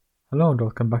Hello and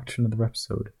welcome back to another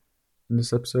episode. In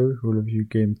this episode, we'll review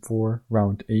Game 4,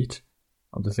 Round 8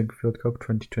 of the Sinquefield Cup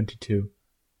 2022.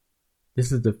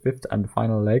 This is the fifth and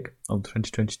final leg of the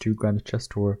 2022 Grand Chess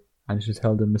Tour, and it is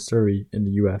held in Missouri in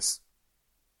the US.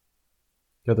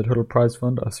 You have the total prize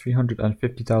fund of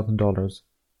 $350,000.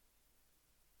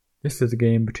 This is a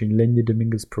game between Lenier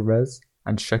Dominguez Perez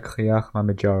and Shekhyar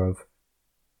Mamedyarov.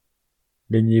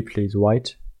 Lenier plays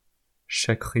white,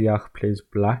 Shekhyar plays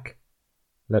black.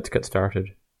 Let's get started.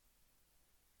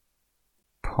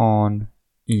 Pawn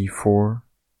e4,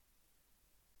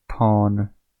 pawn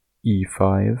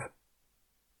e5,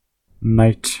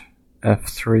 knight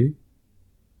f3,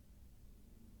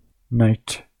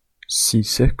 knight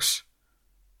c6,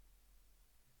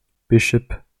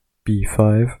 bishop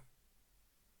b5,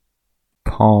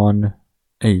 pawn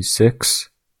a6,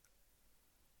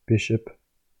 bishop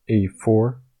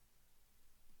a4,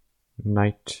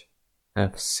 knight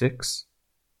f6,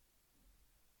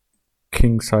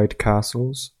 kingside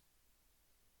castles,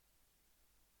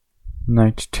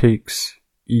 knight takes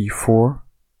e4,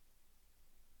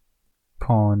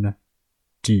 pawn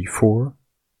d4,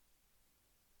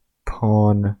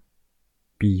 pawn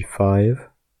b5,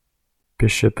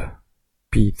 bishop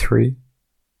b3,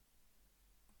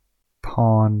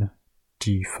 pawn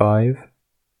d5,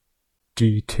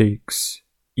 d takes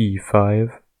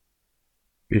e5,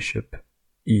 bishop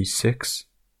e6,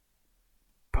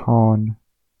 pawn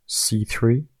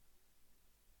c3,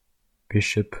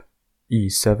 bishop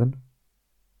e7,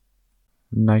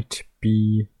 knight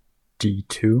b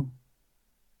d2,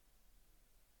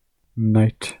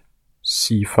 knight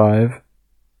c5,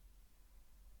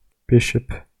 bishop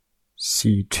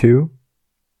c2,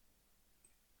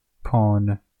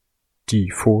 pawn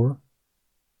d4,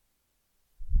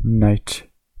 knight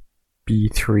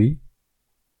b3,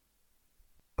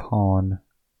 pawn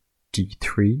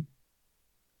d3,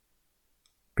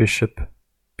 bishop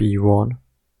b1,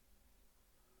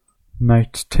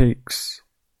 knight takes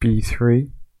b3,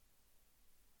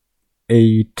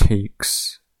 a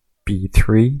takes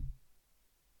b3,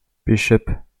 bishop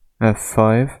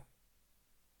f5,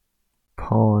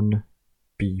 pawn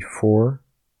b4,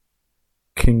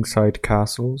 kingside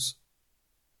castles,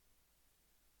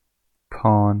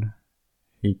 pawn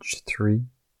h3,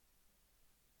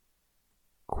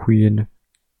 queen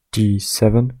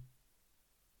d7,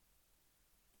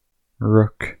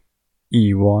 rook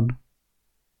e1,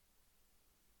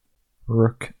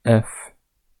 rook f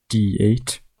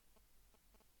d8,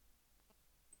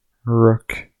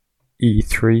 rook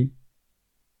e3,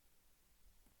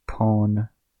 pawn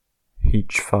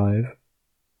h5,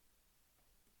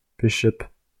 bishop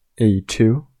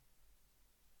a2,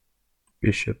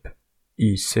 bishop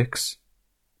e6,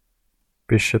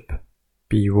 bishop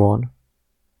b1,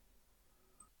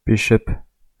 bishop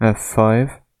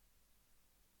f5,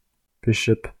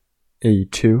 bishop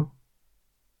a2,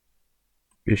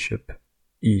 bishop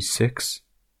e6,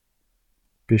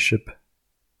 bishop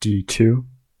d2,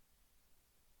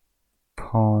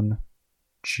 pawn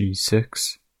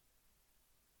g6,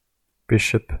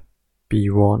 bishop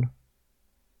b1,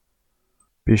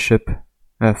 bishop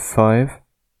f5,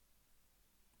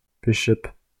 bishop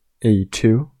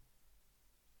a2,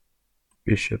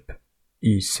 bishop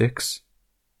e6,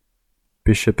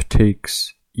 bishop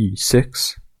takes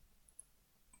e6,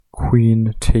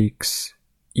 queen takes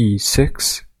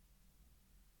e6,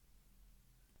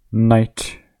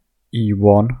 knight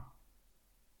e1,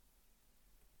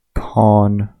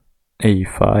 pawn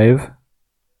a5,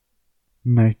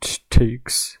 knight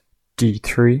takes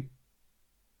d3,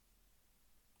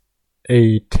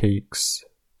 a takes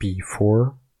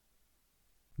b4,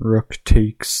 rook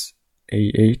takes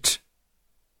a8,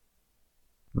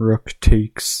 rook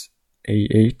takes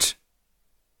a8,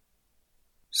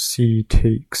 c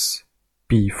takes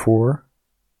b4,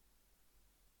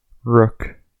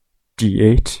 rook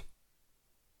d8,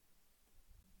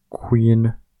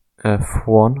 queen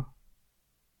f1,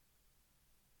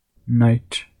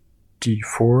 knight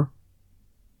d4,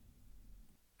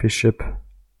 bishop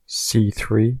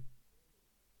c3,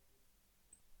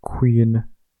 queen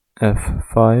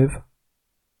f5,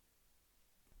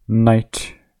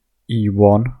 knight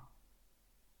e1,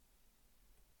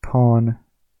 pawn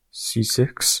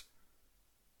c6,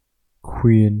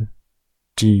 queen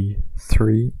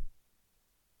d3,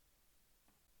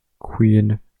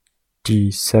 queen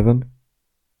d7,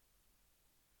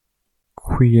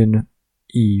 queen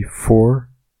e4,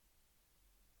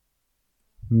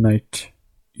 knight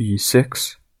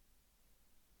e6,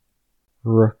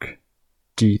 rook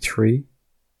d3,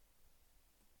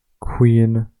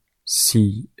 queen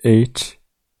c8,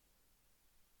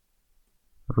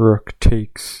 rook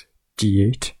takes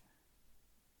d8,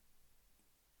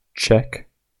 check,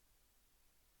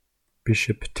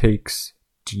 bishop takes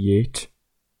d8,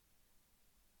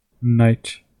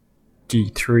 knight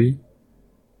d3,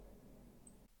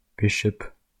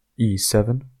 bishop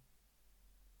e7,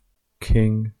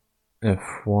 king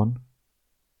f1,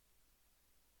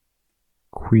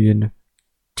 queen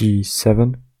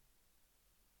d7,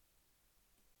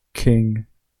 king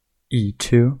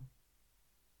e2,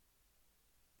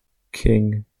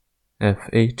 king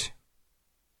f8,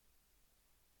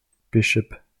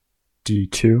 bishop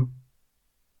d2,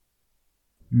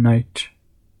 knight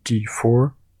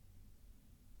d4,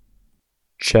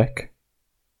 check,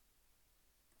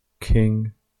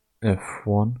 king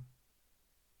f1,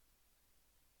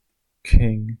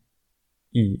 king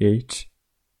e8,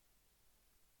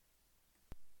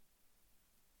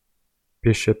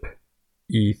 bishop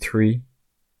e3,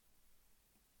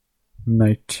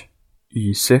 knight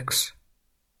e6,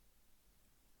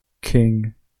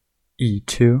 king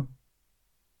e2,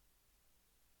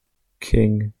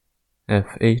 king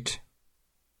f8,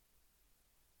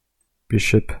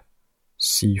 bishop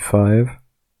c5,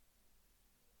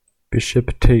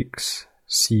 bishop takes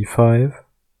c5,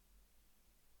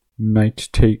 knight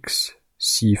takes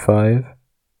c5,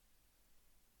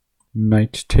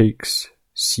 knight takes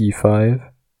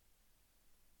c5,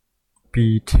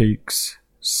 b takes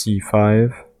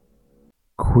c5,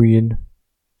 queen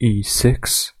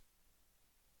e6,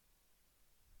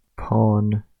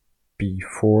 pawn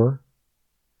b4,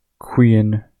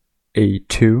 queen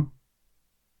a2,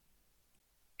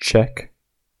 check,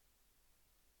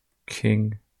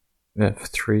 king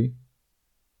f3,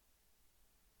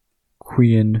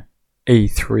 queen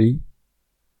a3,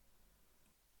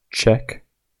 check,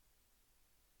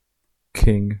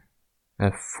 king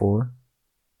f4,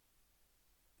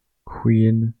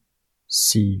 queen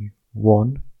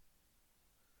c1,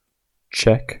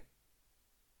 check,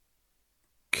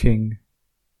 king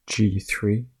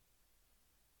g3,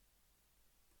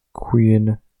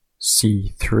 queen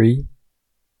c3,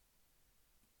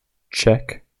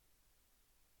 check,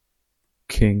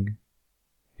 king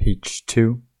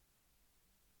h2,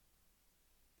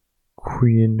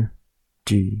 queen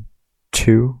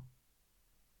d2,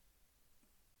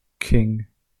 king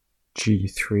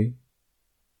g3,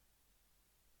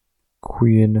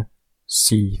 queen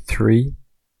c3,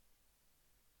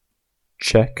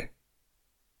 check,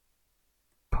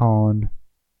 pawn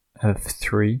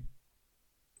f3,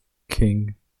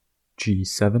 king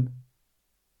g7,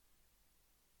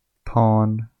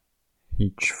 pawn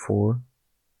h4,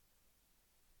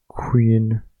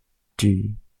 queen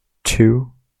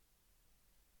d2,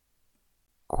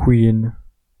 queen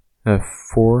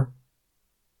f4,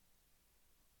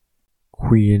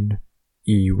 queen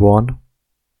e1,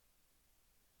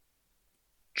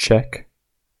 check,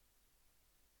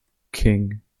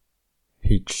 king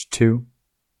h2,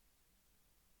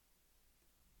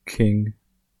 king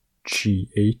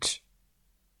g8,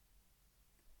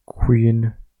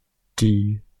 queen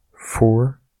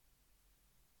d4,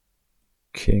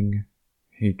 king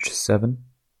h7,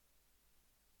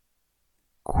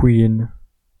 queen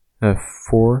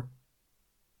f4,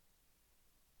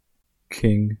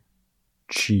 king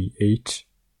g8,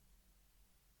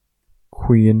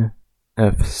 queen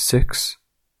f6,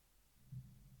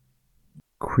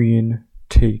 queen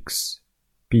takes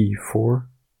b4,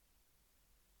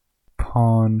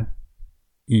 pawn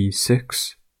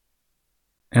e6,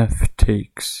 f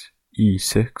takes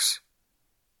e6,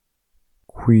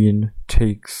 queen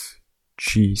takes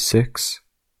g6,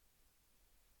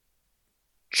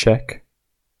 check,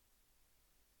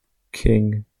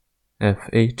 king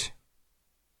f8,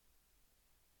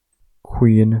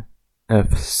 queen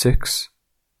f6,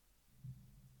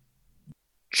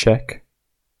 check,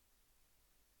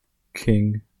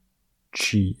 king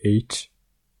g8,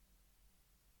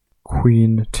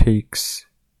 queen takes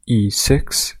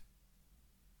e6,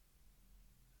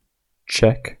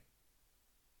 check,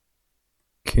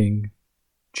 king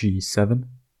g7,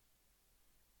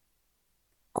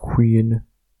 queen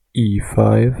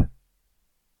e5,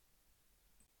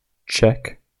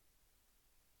 check,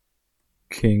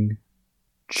 king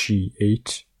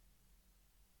g8,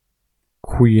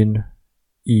 queen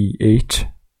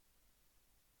e8,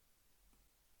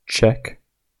 check,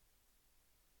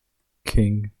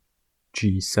 king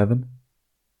g7,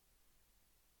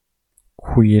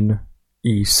 queen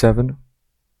e7,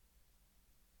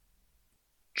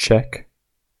 check,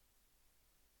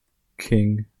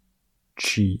 king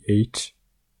g8,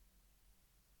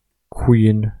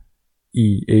 queen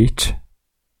e8,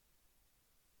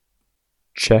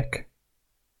 check,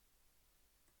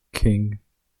 king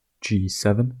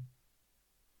g7,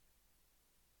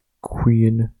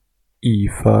 queen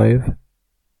e5,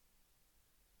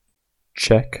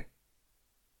 check,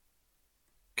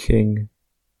 king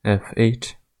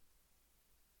f8,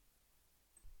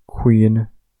 queen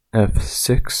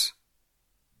f6,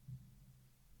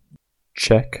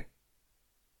 check,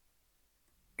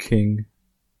 king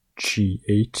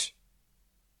g8,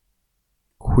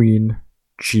 queen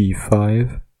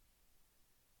g5,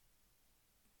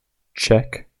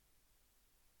 check,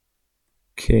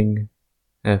 king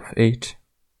f8,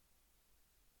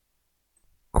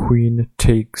 queen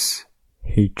takes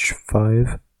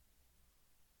h5,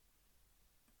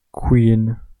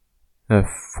 queen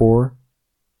f4,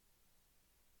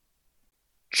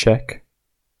 check,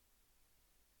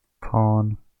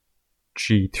 pawn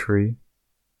g3,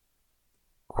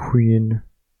 queen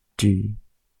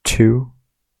d2,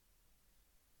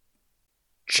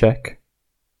 check,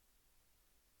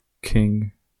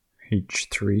 king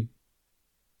h3,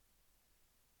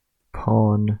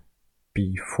 pawn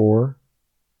b4,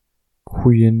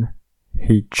 queen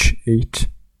h8,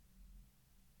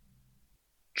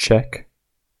 check,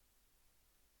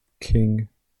 king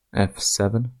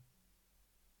f7,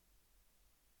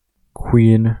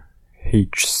 queen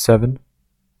h7,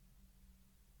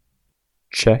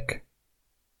 check,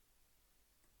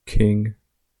 king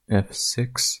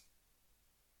f6,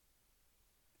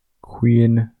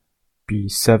 queen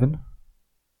b7,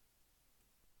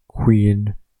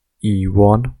 queen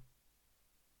e1,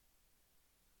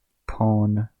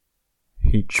 pawn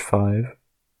h5,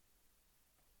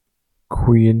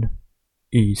 queen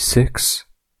e6,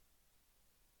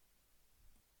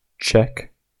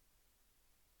 check,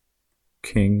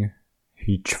 king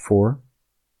h4,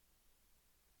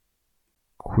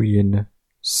 queen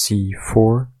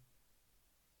c4,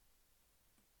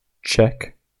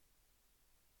 check,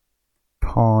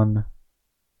 pawn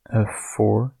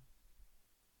f4,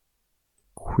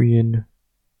 queen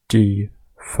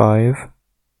d5,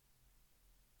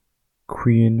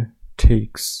 queen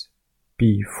takes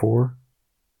b4,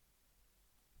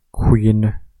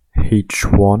 queen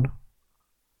h1,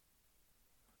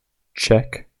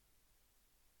 check,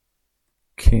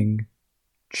 king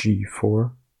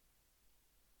g4,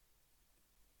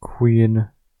 queen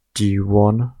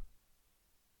d1,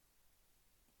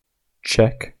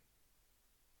 check,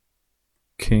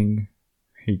 king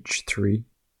h3,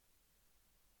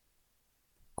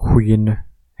 queen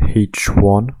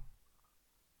h1,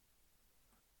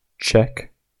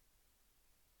 check,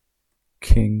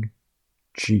 king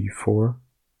g4,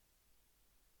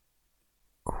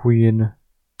 queen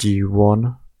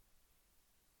d1,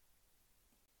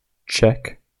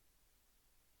 check,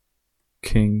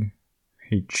 king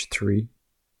h3,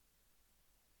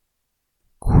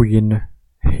 queen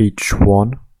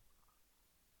h1,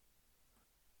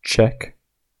 check,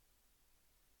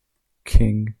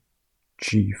 king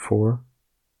g4,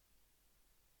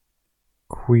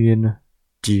 queen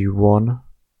d1,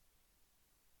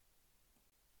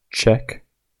 check.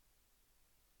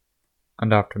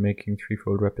 And after making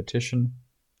threefold repetition,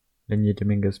 Linea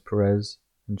Dominguez Perez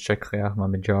and Shakhriyar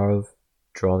Mamedyarov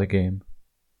draw the game.